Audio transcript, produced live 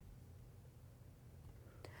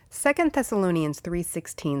2 Thessalonians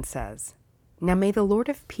 3:16 says, "Now may the Lord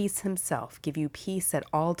of peace himself give you peace at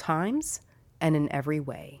all times and in every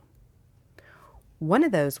way." One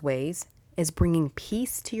of those ways is bringing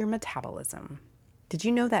peace to your metabolism. Did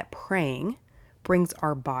you know that praying brings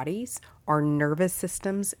our bodies, our nervous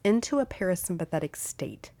systems into a parasympathetic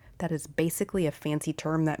state? That is basically a fancy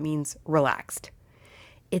term that means relaxed.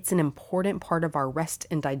 It's an important part of our rest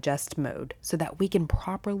and digest mode so that we can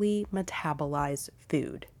properly metabolize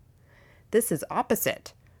food. This is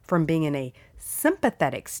opposite from being in a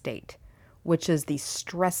sympathetic state, which is the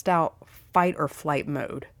stressed out fight or flight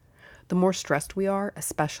mode. The more stressed we are,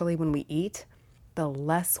 especially when we eat, the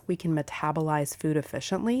less we can metabolize food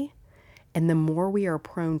efficiently, and the more we are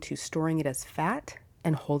prone to storing it as fat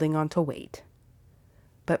and holding on to weight.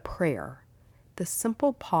 But prayer, the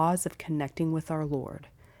simple pause of connecting with our Lord,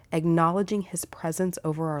 acknowledging His presence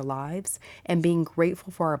over our lives, and being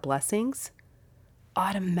grateful for our blessings,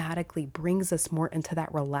 automatically brings us more into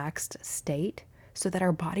that relaxed state so that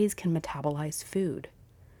our bodies can metabolize food.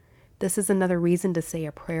 This is another reason to say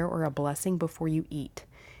a prayer or a blessing before you eat.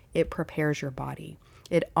 It prepares your body.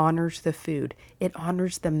 It honors the food. It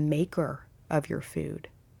honors the maker of your food.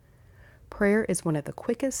 Prayer is one of the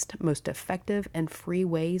quickest, most effective, and free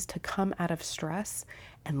ways to come out of stress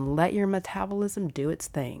and let your metabolism do its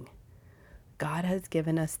thing. God has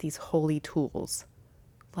given us these holy tools.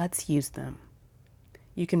 Let's use them.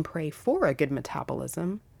 You can pray for a good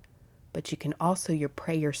metabolism, but you can also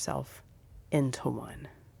pray yourself into one.